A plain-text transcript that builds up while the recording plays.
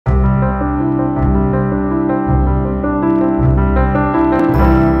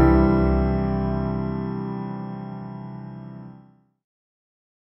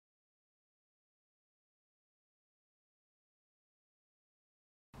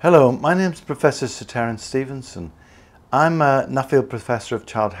Hello, my name is Professor Sir Terence Stephenson. I'm a Nuffield Professor of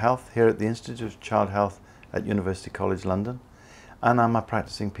Child Health here at the Institute of Child Health at University College London, and I'm a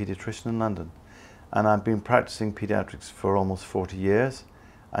practicing paediatrician in London. And I've been practicing paediatrics for almost 40 years,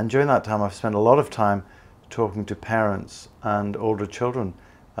 and during that time I've spent a lot of time talking to parents and older children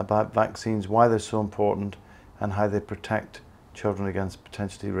about vaccines, why they're so important, and how they protect children against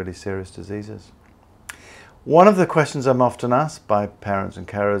potentially really serious diseases. One of the questions I'm often asked by parents and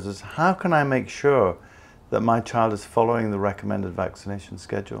carers is, how can I make sure that my child is following the recommended vaccination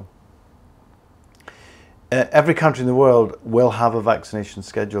schedule? Every country in the world will have a vaccination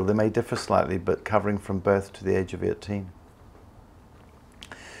schedule. They may differ slightly, but covering from birth to the age of 18.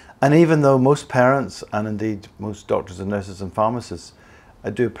 And even though most parents, and indeed most doctors and nurses and pharmacists,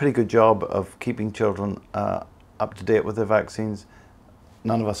 do a pretty good job of keeping children up to date with their vaccines,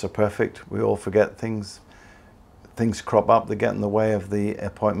 none of us are perfect. We all forget things. Things crop up that get in the way of the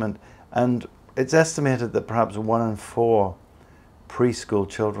appointment, and it's estimated that perhaps 1 in 4 preschool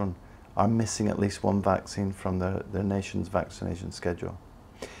children are missing at least one vaccine from their nation's vaccination schedule.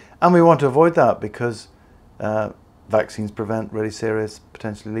 And we want to avoid that because vaccines prevent really serious,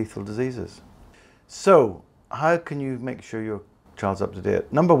 potentially lethal diseases. So how can you make sure your child's up to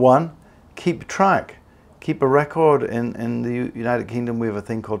date? Number one, keep track. Keep a record. In the United Kingdom we have a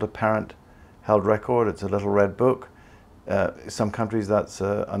thing called a parent held record. It's a little red book. Some countries that's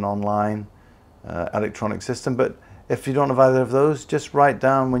an online electronic system, but if you don't have either of those, just write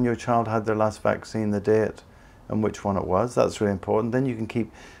down when your child had their last vaccine, the date and which one it was. That's really important. Then you can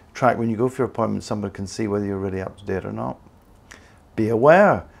keep track. When you go for your appointment, somebody can see whether you're really up to date or not. Be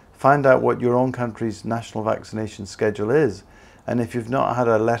aware. Find out what your own country's national vaccination schedule is, and if you've not had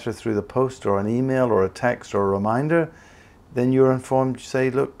a letter through the post or an email or a text or a reminder, then you're informed. You say,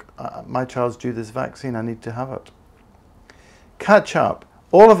 look, my child's due this vaccine, I need to have it. Catch up.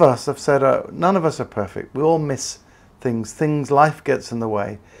 All of us have said, none of us are perfect. We all miss things. Life gets in the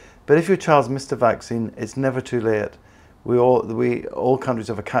way. But if your child's missed a vaccine, it's never too late. All countries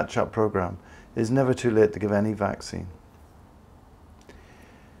have a catch-up program. It's never too late to give any vaccine.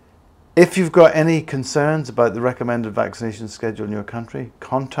 If you've got any concerns about the recommended vaccination schedule in your country,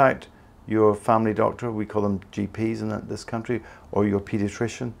 contact your family doctor, we call them GPs in this country, or your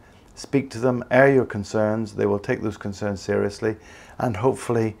paediatrician. Speak to them, air your concerns. They will take those concerns seriously, and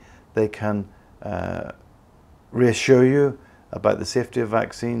hopefully they can reassure you about the safety of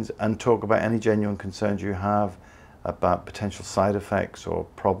vaccines and talk about any genuine concerns you have about potential side effects or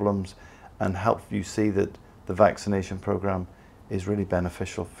problems, and help you see that the vaccination program is really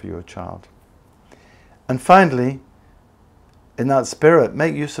beneficial for your child. And finally, in that spirit,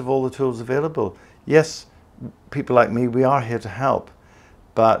 make use of all the tools available. Yes, people like me, we are here to help,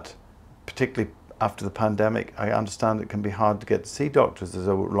 but particularly after the pandemic, I understand it can be hard to get to see doctors. There's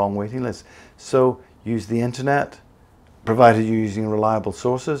a long waiting list. So use the internet, provided you're using reliable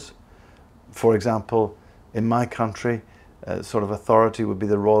sources. For example, in my country, sort of authority would be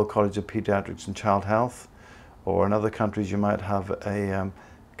the Royal College of Paediatrics and Child Health, or in other countries you might have a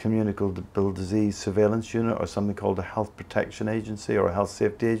communicable disease surveillance unit, or something called a health protection agency or a health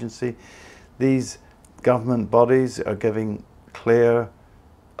safety agency. These government bodies are giving clear,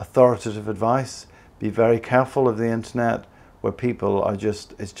 authoritative advice. Be very careful of the internet where people are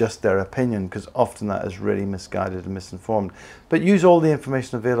it's just their opinion, because often that is really misguided and misinformed. But use all the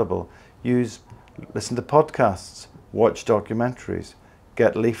information available. Listen to podcasts, watch documentaries,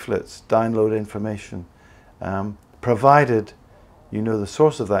 get leaflets, download information, provided you know the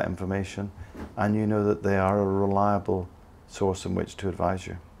source of that information and you know that they are a reliable source in which to advise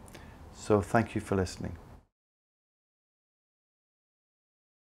you. So thank you for listening.